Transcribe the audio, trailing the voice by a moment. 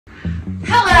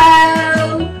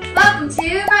Hello! Welcome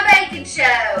to my baking show.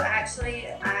 Actually,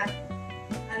 I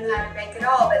don't know how to bake at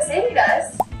all, but Sami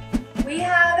does. We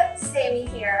have Sami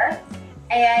here,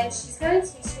 and she's going to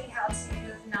teach me how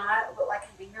to not look like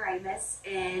an ignoramus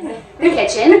in the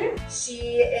kitchen.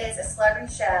 She is a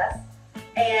celebrity chef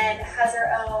and has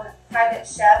her own private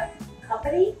chef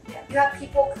company. You have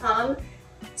people come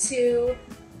to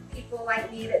people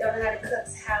like me that don't know how to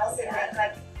cook's house and make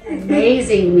like an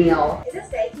amazing meal. Is this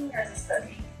baking or is this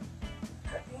cooking?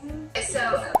 Cooking.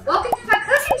 So, welcome to my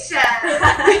cooking show.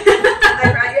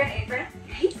 I brought you an apron.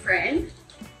 Apron?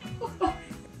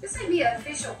 This would be an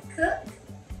official cook,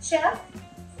 chef.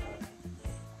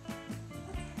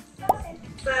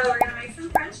 So we're gonna make some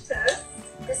French toast.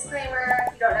 Disclaimer,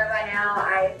 if you don't know by now,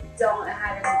 I don't know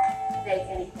how to make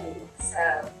anything,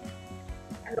 so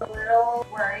I'm a little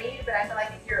worried, but I feel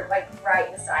like if you're like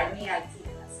right beside me, I'd keep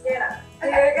this. Yeah. Okay.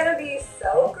 You're gonna be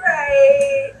so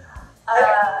great.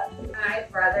 My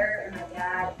brother and my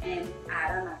dad and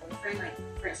Adam, my boyfriend, like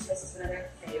French toast is one of their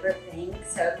favorite things,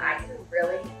 so if I can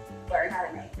really learn how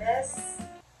to make this,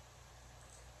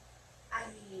 I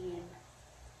mean,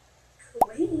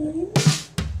 clean.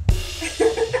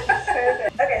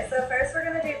 Perfect. Okay, so first we're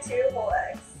gonna do 2 whole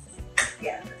eggs.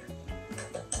 Yeah.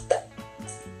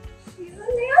 She's a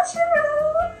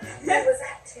natural. Was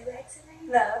that 2 eggs in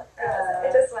there? No,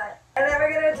 it just went. And then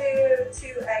we're gonna do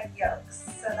 2 egg yolks,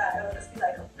 so that it will just be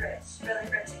like a really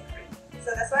rich and creamy. So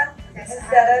this one, Okay, so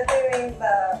instead of doing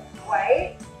the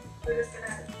white, we're just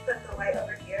gonna put the white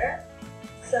over here.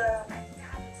 So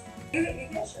you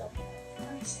can show me.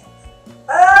 Let me show you.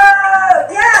 Oh,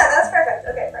 yeah, that's perfect.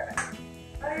 Okay, perfect.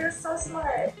 Oh, you're so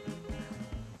smart.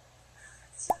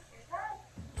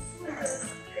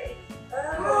 Great.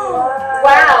 Oh,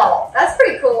 Wow, that's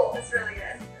pretty cool. that's really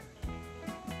good.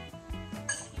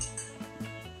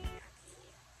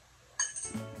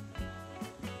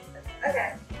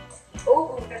 Okay.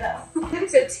 Oh, good job.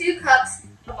 So 2 cups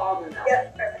of almond milk.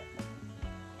 Yep, perfect.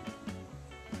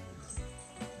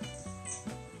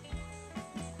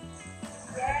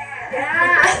 Yeah.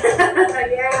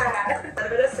 Yeah. A little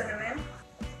bit of cinnamon.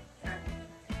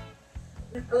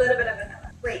 A little bit of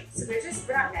vanilla. Wait, so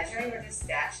we're not measuring, we're just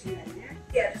dashing it in there?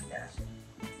 Yeah, just dash it.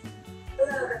 A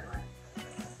little bit more.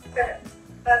 Perfect.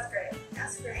 That's great.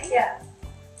 That's great. Yeah.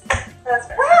 That's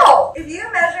perfect. Wow! If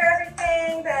you measure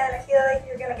everything, then I feel like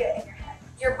you're gonna get it in your head.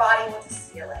 Your body will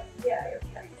just feel it. Yeah,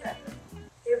 exactly.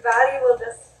 Your body will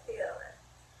just feel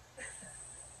it.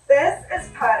 This is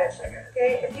powdered sugar,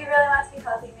 okay? If you really want to be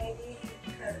healthy, maybe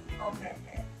you could omit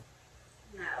it.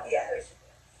 No. Yeah, we should do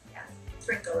it. Yeah.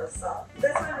 Sprinkle of salt.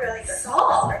 This one really good.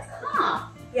 Salt? Huh.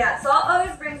 Yeah, salt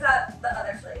always brings out the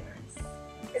other flavors.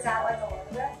 Is that like a little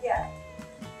bit? Yeah.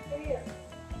 There you go.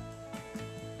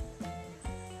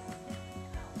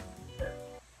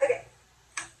 Okay.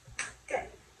 Good.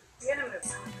 You're gonna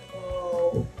move.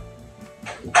 Oh.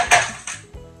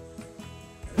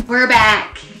 We're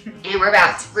back, and we're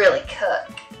about to really cook.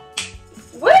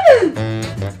 Woo!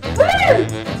 Woo!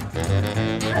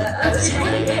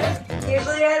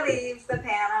 Usually I leave the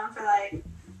pan on for like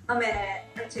a minute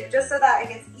or 2, just so that it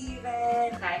gets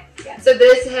even. Okay. Yeah. So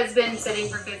this has been sitting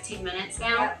for 15 minutes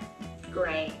now? Yep.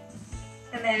 Great.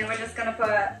 And then we're just gonna put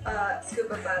a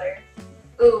scoop of butter.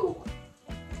 Ooh.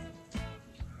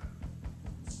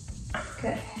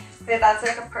 Okay. So that's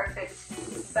like a perfect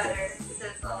butter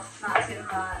sizzle, not too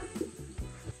hot.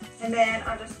 And then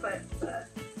I'll just put the.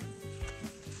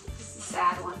 This is a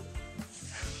sad one.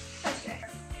 Okay.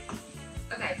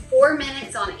 Okay, 4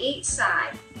 minutes on each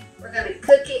side. We're gonna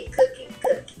cook it, cook it,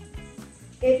 cook it.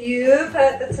 If you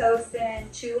put the toast in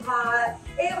too hot,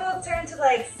 it will turn to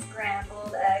like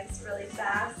scrambled eggs really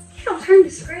fast. It'll turn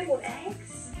to scrambled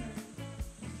eggs?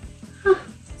 Huh.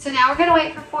 So now we're gonna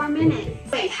wait for 4 minutes.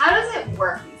 Wait, how does it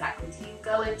work exactly? Do you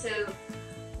go into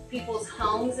people's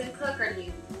homes and cook, or do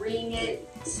you bring it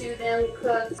to them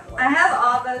cook? I have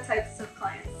all the types of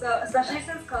clients. So especially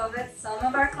since COVID, some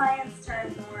of our clients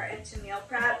turned more into meal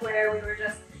prep, where we were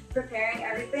just preparing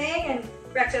everything, and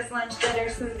breakfast, lunch, dinner,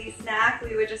 smoothie, snack,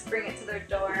 we would just bring it to their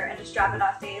door and just drop it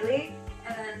off daily.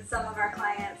 And then some of our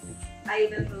clients, I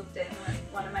even moved in with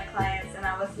one of my clients, and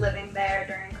I was living there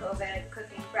during COVID,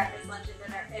 cooking breakfast, lunch, and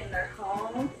dinner in their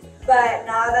home. But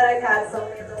now that I've had so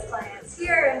many of those clients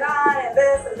here and gone and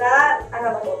this and that, I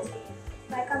have a whole team.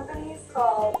 My company is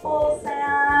called Wholesome,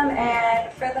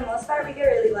 and for the most part, we get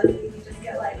really lucky. We just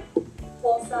get like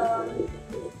wholesome,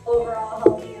 overall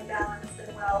healthy and balanced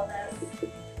and wellness.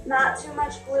 Not too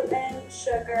much gluten,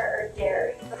 sugar, or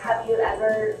dairy. Have you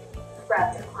ever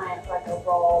prepped a client for like a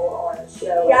role or a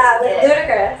show? Yeah, like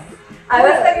Ludacris. I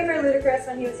was cooking for Ludacris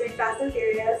when he was doing Fast and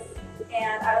Furious,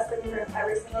 and I was cooking for him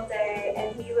every single day,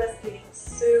 he was eating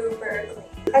super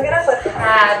clean. I'm gonna flip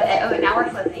Oh, now we're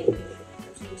flipping.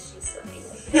 Which means she's flipping.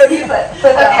 No, you flip.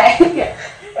 Okay.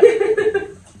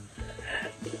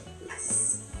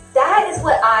 That is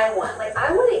what I want. Like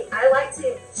I like to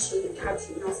have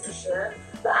cheat meals for sure,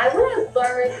 but I want to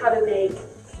learn how to make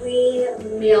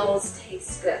clean meals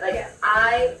taste good. Like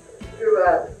I grew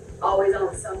up always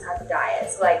on some type of diet,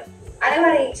 so like I know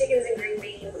how to eat chickens and green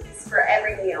beans for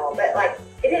every meal, but like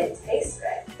it didn't taste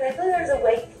good. But I feel like there's a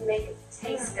way you can make it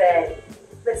taste good,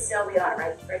 but still be on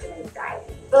a regimented diet.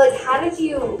 But like, how did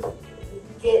you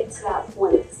get to that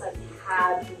point to like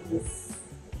have these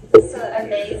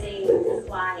amazing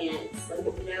clients like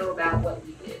know about what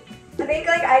you do? I think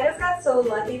like I just got so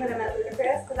lucky when I met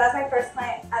Ludacris because that's my first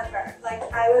client ever. Like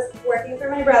I was working for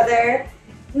my brother.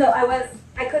 No,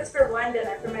 I cooked for one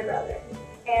dinner for my brother,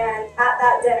 and at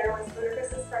that dinner was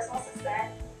Ludacris's personal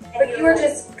assistant. But you were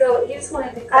just you just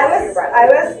wanted to cook for your brother. I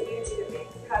was YouTubing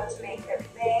how to make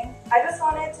everything. I just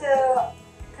wanted to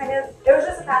it was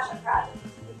just a passion project,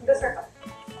 just for fun.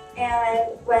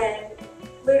 And when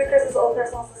Ludacris's old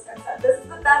personal assistant said, "This is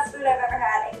the best food I've ever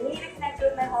had. I need to connect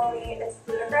with my homie. It's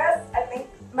Ludacris." I think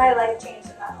my life changed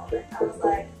in that moment. I was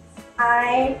like,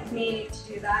 I need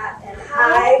to do that, and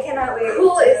I cannot wait.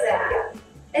 Cool is that? Yeah.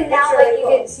 And now really you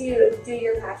get to do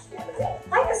your passion every day.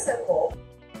 Life is so cool.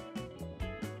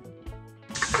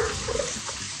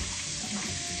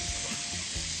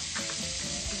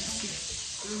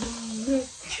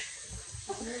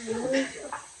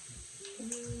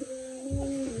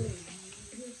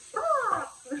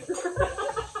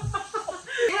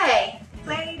 Okay.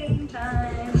 Plating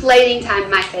time. Plating time,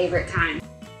 my favorite time.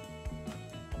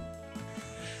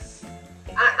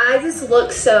 I just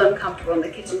look so uncomfortable in the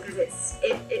kitchen because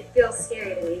it feels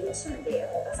scary to me. It shouldn't be.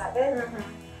 Is that good?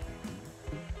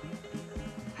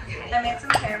 Okay. I made some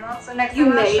caramel, so next You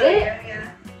time I'll made show it? you.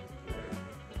 Yeah.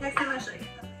 Next time I'll show you.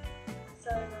 So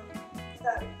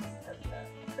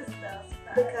this is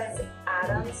Because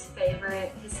Adam's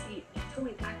favorite, he told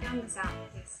me, I found this out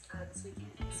this weekend.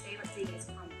 His favorite thing is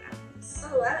crumbled apples.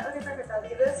 Oh, what? Okay, perfect. I'll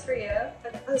leave this for you.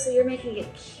 Okay. Oh, so you're making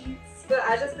it cute. But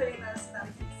I was just putting this so that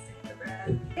we can stick the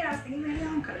bread. Yeah, I was thinking maybe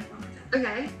I'll cut it one more time.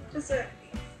 Okay. Just so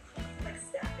like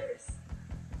stackers.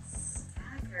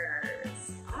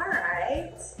 Stackers. All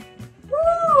right.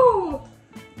 Woo!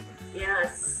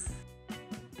 Yes.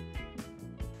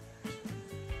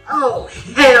 Oh,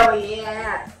 hell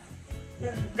yeah.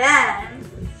 And then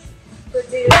we'll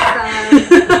do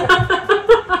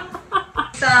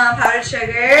some powdered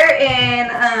sugar,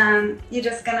 and you're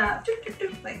just gonna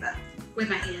like that with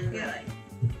my hand. Yeah, like.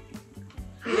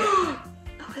 Oh,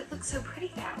 it looks so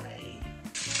pretty that way.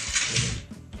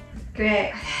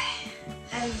 Great.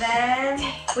 And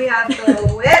then we have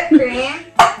the whipped cream.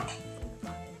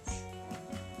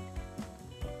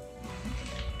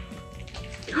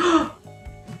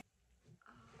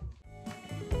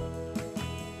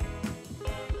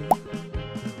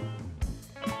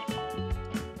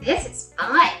 This is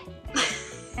fun.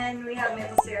 And we have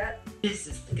maple syrup. This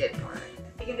is the good part.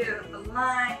 You can do it with a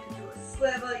line, you can do a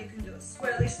swivel, you can do a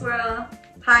swirly swirl,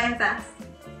 high and fast.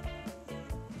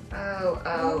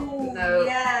 Oh, no.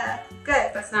 Yeah,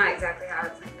 good. That's not exactly how I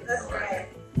was thinking. That's right.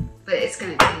 But it's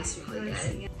gonna taste really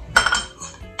good.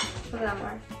 Put that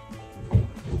more.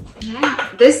 Yeah,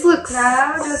 this looks.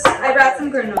 Now, I brought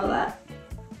some granola.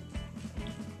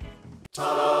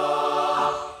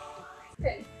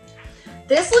 Good.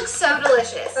 This looks so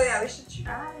delicious. Oh yeah, we should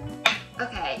try it.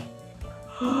 Okay.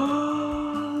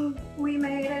 We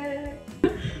made it.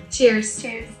 Cheers.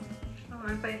 Cheers. Oh,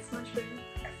 my face so much food.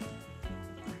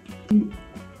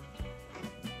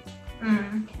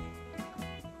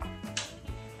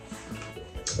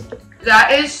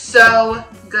 That is so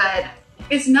good.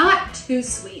 It's not too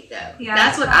sweet though. Yeah,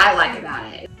 that's what I like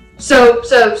about it. So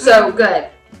good.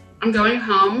 I'm going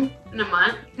home in a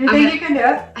month. You think you can do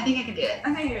it? I think I can do it.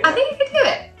 I think I can do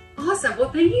it. Awesome. Well,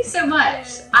 thank you so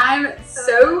much. I'm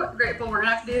so grateful. We're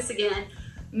gonna have to do this again.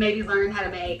 Maybe learn how to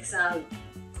make some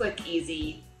quick,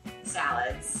 easy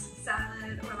salads.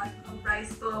 Salad, or like a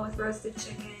rice bowl with roasted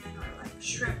chicken, or like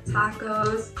shrimp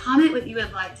tacos. Comment what you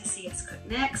would like to see us cook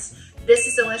next. This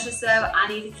is delicious though. I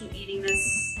need to keep eating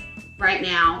this right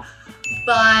now.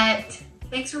 But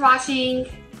thanks for watching.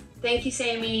 Thank you,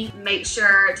 Sami. Make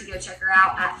sure to go check her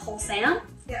out at Wholesome.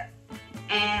 Yeah.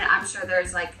 And I'm sure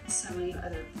there's like so many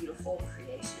other beautiful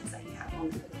creations that you have on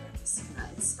there that are just gonna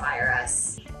inspire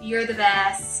us. You're the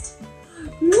best.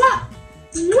 Mwah!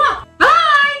 Mwah!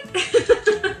 Bye!